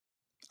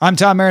I'm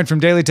Tom Marin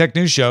from Daily Tech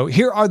News Show.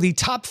 Here are the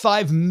top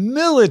 5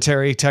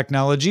 military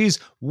technologies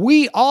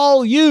we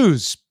all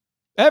use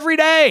every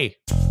day.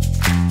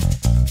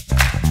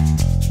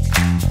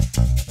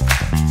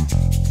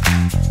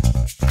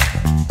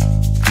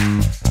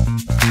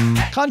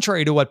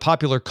 Contrary to what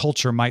popular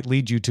culture might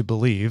lead you to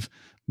believe,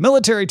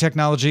 military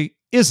technology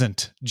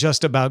isn't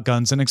just about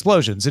guns and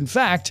explosions. In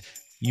fact,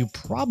 you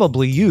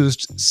probably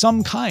used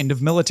some kind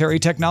of military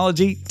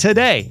technology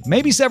today,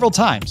 maybe several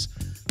times.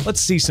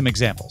 Let's see some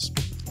examples.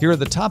 Here are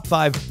the top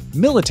 5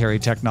 military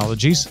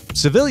technologies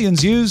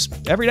civilians use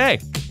every day.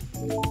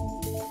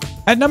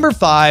 At number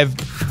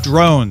 5,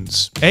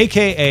 drones,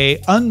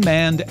 aka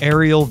unmanned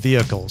aerial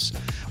vehicles.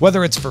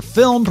 Whether it's for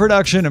film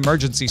production,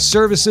 emergency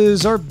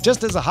services, or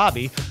just as a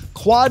hobby,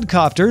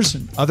 quadcopters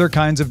and other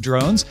kinds of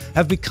drones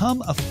have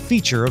become a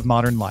feature of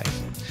modern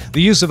life.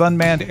 The use of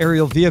unmanned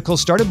aerial vehicles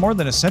started more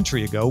than a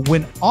century ago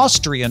when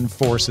Austrian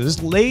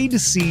forces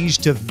laid siege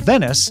to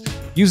Venice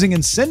using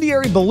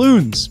incendiary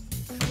balloons.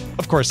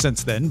 Of course,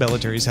 since then,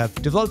 militaries have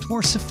developed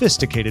more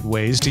sophisticated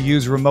ways to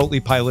use remotely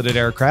piloted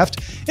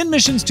aircraft in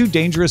missions too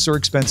dangerous or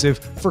expensive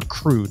for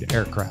crewed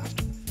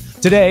aircraft.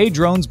 Today,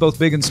 drones both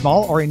big and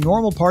small are a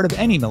normal part of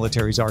any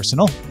military's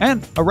arsenal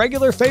and a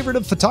regular favorite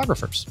of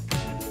photographers.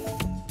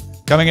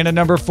 Coming in at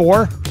number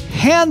 4,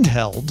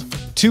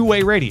 handheld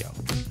two-way radio.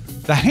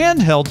 The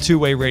handheld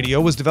two-way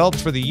radio was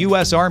developed for the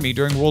U.S. Army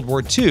during World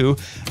War II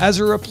as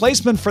a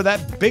replacement for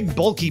that big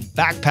bulky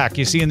backpack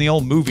you see in the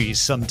old movies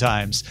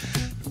sometimes.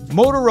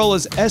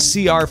 Motorola's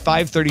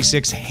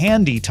SCR-536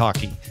 Handy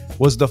Talkie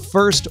was the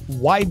first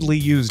widely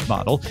used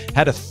model,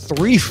 had a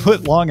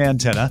 3-foot-long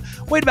antenna,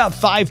 weighed about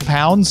 5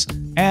 pounds,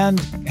 and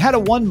had a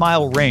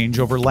 1-mile range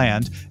over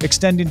land,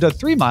 extending to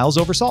 3 miles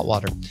over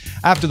saltwater.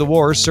 After the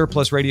war,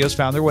 surplus radios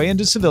found their way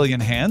into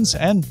civilian hands,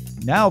 and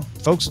now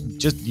folks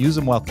just use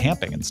them while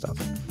camping and stuff.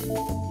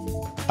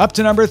 Up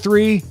to number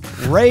 3,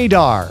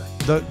 radar.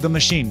 The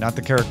machine, not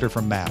the character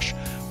from MASH.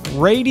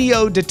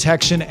 Radio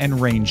detection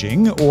and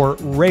ranging, or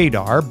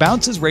radar,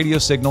 bounces radio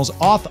signals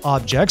off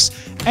objects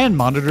and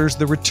monitors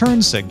the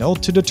return signal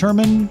to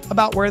determine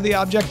about where the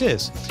object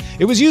is.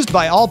 It was used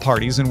by all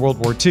parties in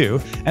World War II,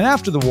 and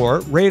after the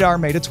war, radar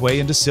made its way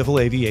into civil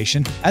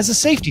aviation as a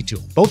safety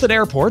tool, both at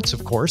airports,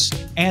 of course,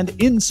 and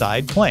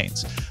inside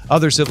planes.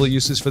 Other civil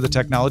uses for the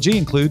technology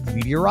include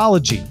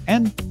meteorology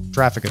and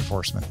traffic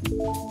enforcement.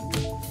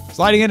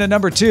 Sliding in at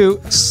number 2,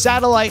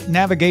 satellite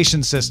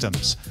navigation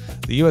systems.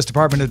 The U.S.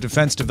 Department of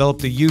Defense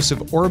developed the use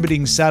of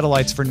orbiting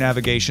satellites for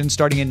navigation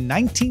starting in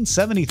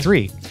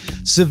 1973.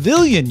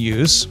 Civilian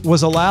use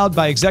was allowed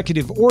by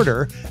executive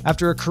order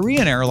after a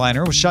Korean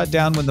airliner was shot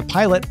down when the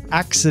pilot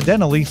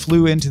accidentally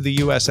flew into the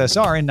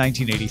USSR in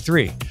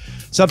 1983.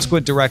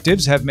 Subsequent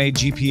directives have made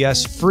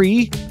GPS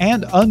free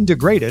and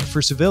undegraded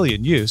for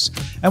civilian use.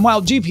 And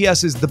while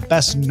GPS is the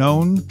best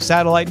known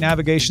satellite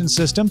navigation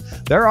system,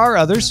 there are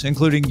others,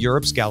 including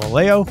Europe's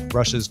Galileo,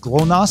 Russia's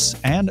GLONASS,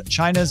 and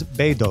China's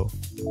Beidou.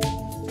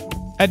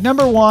 At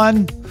number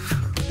 1,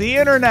 the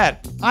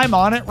internet. I'm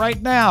on it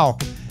right now.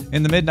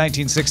 In the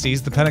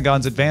mid-1960s, the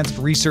Pentagon's Advanced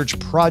Research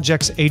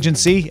Projects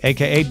Agency,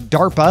 aka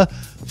DARPA,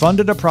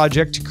 funded a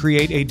project to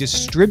create a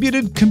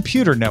distributed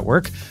computer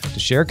network to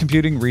share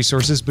computing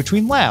resources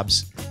between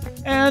labs.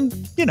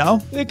 And,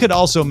 it could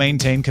also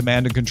maintain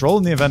command and control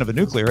in the event of a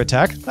nuclear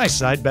attack. Nice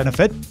side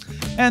benefit.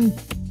 And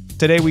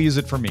today we use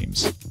it for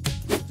memes.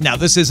 Now,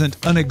 this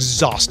isn't an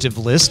exhaustive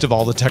list of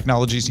all the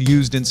technologies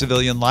used in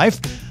civilian life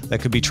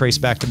that could be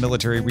traced back to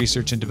military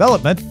research and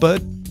development,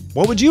 but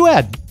what would you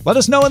add? Let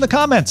us know in the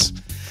comments.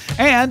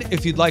 And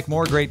if you'd like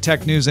more great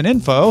tech news and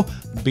info,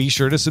 be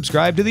sure to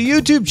subscribe to the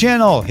YouTube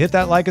channel. Hit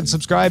that like and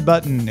subscribe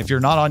button. If you're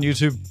not on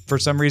YouTube, for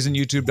some reason,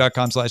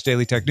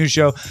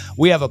 youtube.com/dailytechnewsshow.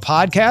 We have a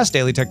podcast,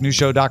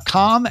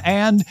 dailytechnewsshow.com.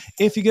 And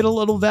if you get a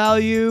little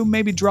value,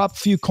 maybe drop a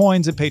few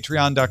coins at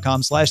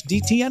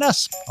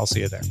patreon.com/DTNS. I'll see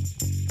you there.